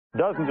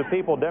Dozens of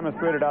people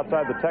demonstrated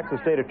outside the Texas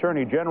State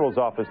Attorney General's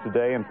office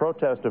today in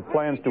protest of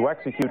plans to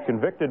execute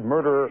convicted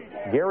murderer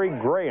Gary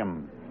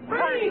Graham.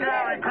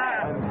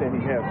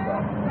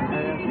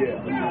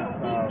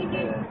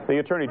 The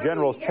Attorney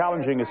General is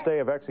challenging a stay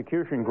of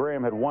execution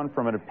Graham had won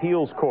from an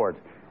appeals court.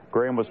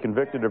 Graham was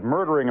convicted of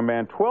murdering a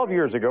man 12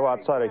 years ago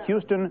outside a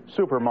Houston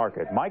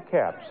supermarket. Mike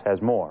Capps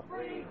has more.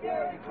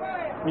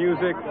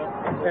 Music,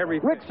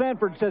 everything. Rick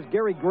Sanford says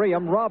Gary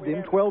Graham robbed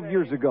him 12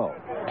 years ago.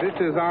 This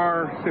is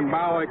our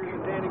symbolic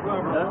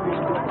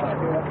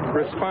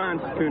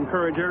response to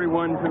encourage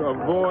everyone to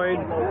avoid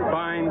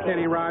buying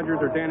Kenny Rogers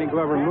or Danny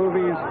Glover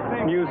movies,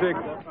 music.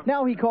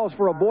 Now he calls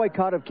for a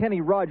boycott of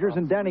Kenny Rogers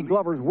and Danny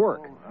Glover's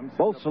work.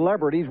 Both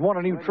celebrities want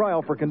a new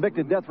trial for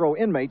convicted death row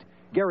inmate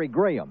Gary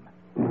Graham.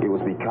 It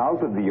was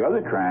because of the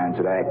other crimes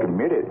that I had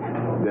committed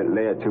that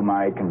led to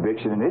my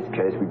conviction in this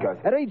case. Because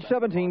at age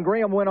 17,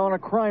 Graham went on a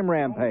crime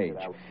rampage.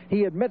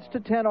 He admits to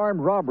 10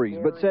 armed robberies,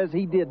 but says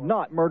he did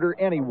not murder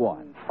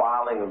anyone.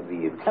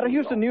 At a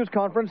Houston news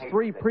conference,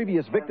 3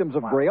 previous victims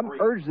of Graham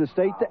urged the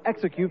state to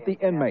execute the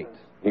inmates.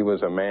 He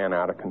was a man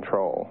out of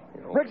control.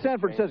 Rick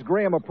Sanford says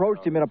Graham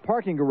approached him in a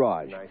parking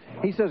garage.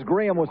 He says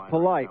Graham was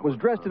polite, was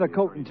dressed in a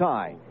coat and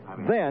tie.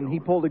 Then he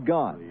pulled a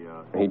gun.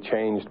 He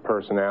changed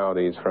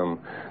personalities from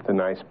the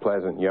nice,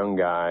 pleasant young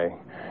guy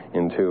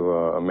into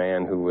a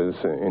man who was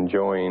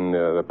enjoying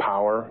the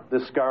power.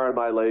 This scar on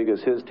my leg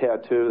is his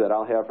tattoo that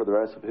I'll have for the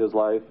rest of his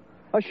life.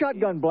 A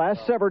shotgun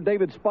blast severed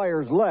David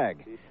Spires'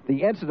 leg.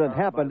 The incident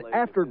happened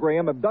after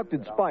Graham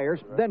abducted Spires,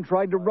 then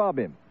tried to rob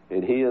him.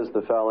 And he is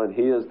the felon,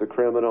 he is the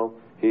criminal,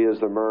 he is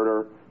the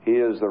murderer, he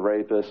is the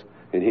rapist,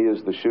 and he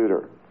is the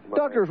shooter.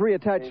 Doctors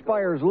reattached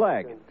Spires'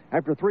 leg.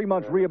 After 3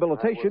 months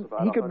rehabilitation,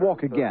 he could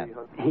walk again.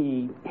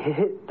 He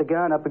hit the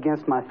gun up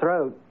against my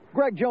throat.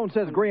 Greg Jones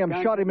says Graham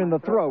shot him in the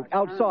throat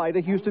outside a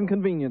Houston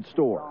convenience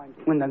store.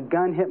 When the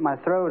gun hit my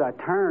throat, I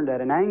turned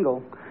at an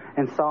angle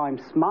and saw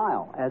him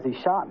smile as he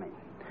shot me.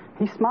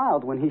 He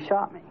smiled when he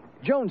shot me.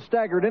 Jones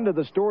staggered into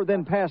the store,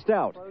 then passed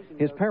out.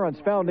 His parents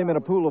found him in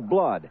a pool of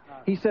blood.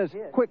 He says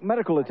quick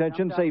medical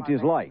attention saved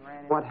his life.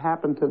 What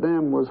happened to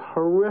them was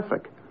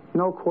horrific.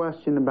 No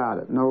question about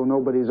it.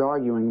 Nobody's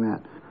arguing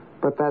that.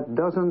 But that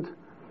doesn't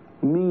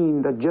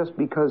mean that just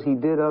because he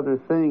did other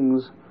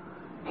things,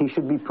 he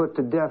should be put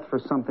to death for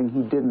something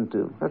he didn't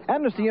do.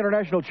 Amnesty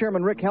International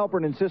Chairman Rick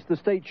Halpern insists the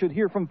state should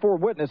hear from 4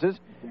 witnesses,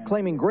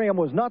 claiming Graham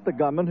was not the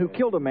gunman who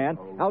killed a man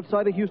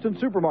outside a Houston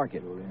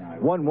supermarket.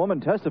 One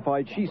woman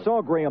testified she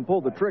saw Graham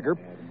pull the trigger,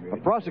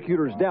 but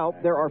prosecutors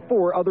doubt there are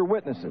 4 other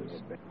witnesses.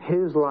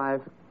 His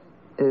life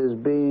is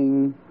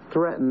being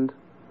threatened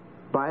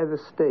by the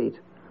state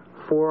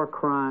for a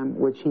crime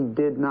which he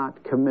did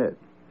not commit.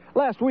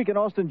 Last week, an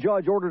Austin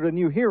judge ordered a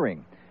new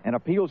hearing. An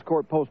appeals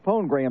court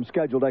postponed Graham's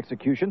scheduled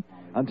execution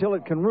until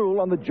it can rule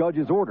on the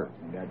judge's order.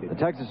 The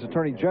Texas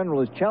Attorney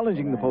General is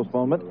challenging the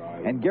postponement,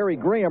 and Gary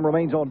Graham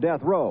remains on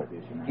death row.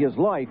 His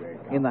life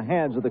in the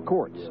hands of the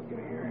courts.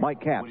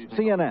 Mike Capps,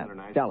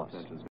 CNN, Dallas.